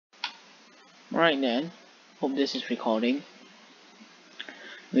Alright then, hope this is recording,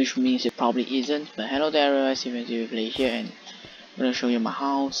 which means it probably isn't, but hello there guys, Steven here, and I'm gonna show you my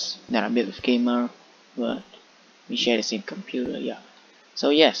house that I built with Gamer, but we share the same computer, yeah.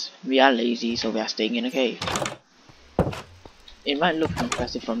 So yes, we are lazy, so we are staying in a cave. It might look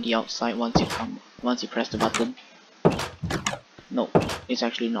impressive from the outside once you press the button. No, it's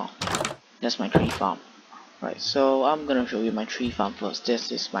actually not. That's my tree farm. Right, so I'm gonna show you my tree farm first.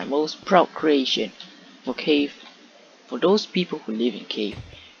 This is my most proud creation for cave. For those people who live in cave,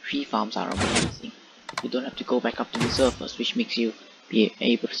 tree farms are amazing. You don't have to go back up to the surface, which makes you be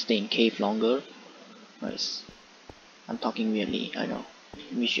able to stay in cave longer. Right, I'm talking weirdly, I know.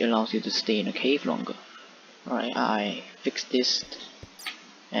 Which allows you to stay in a cave longer. Alright, I fixed this.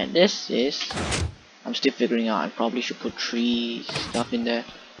 And this is... I'm still figuring out, I probably should put tree stuff in there.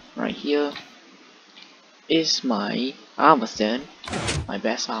 Right here is my armor stand. My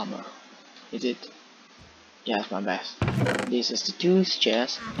best armor. Is it? Yeah, it's my best. This is the tools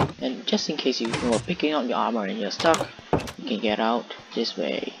chest, and just in case you are picking up your armor and you're stuck, you can get out this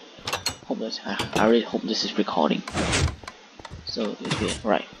way. I really hope this is recording. So it's good.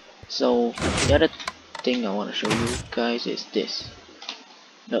 Right. So the other thing I want to show you guys is this.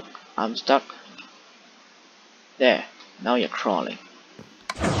 Look, I'm stuck. There. Now you're crawling.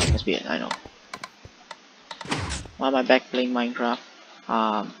 That's weird, I know. Why am I back playing Minecraft?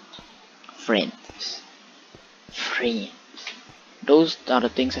 Friends. Those are the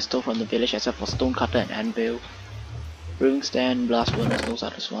things I stole from the village, except for stone cutter and anvil. Brewing stand, blast furnace, those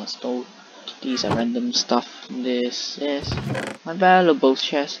are the ones I stole. These are random stuff. This is my valuable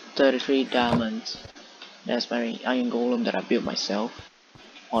chest, 33 diamonds. That's my iron golem that I built myself.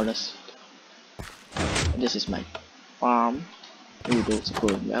 Honest. This is my farm. Ooh, those are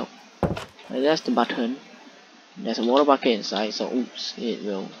going well. And that's the button. There's a water bucket inside, so oops, it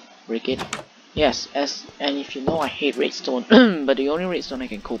will break it. Yes, and if you know, I hate redstone, but the only redstone I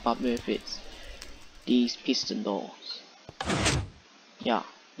can cope up with is these piston doors. Yeah,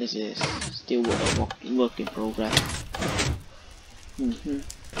 this is still work in progress.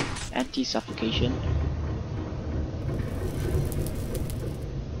 Anti-suffocation.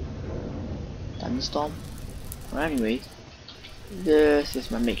 Thunderstorm. Well, anyways, this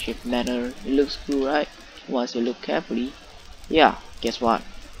is my makeshift ladder. It looks cool, right? Once you look carefully, yeah, guess what?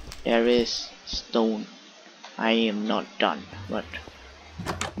 There is stone. I am not done, but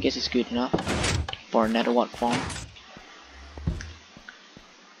I guess it's good enough for a netherwart farm.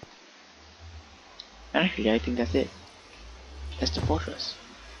 And actually, I think that's it. That's the fortress.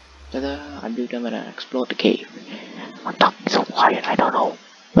 Ta-da! I built them and I explored the cave. My tongue is so quiet, I don't know.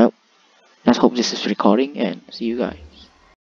 Well, let's hope this is recording and see you guys.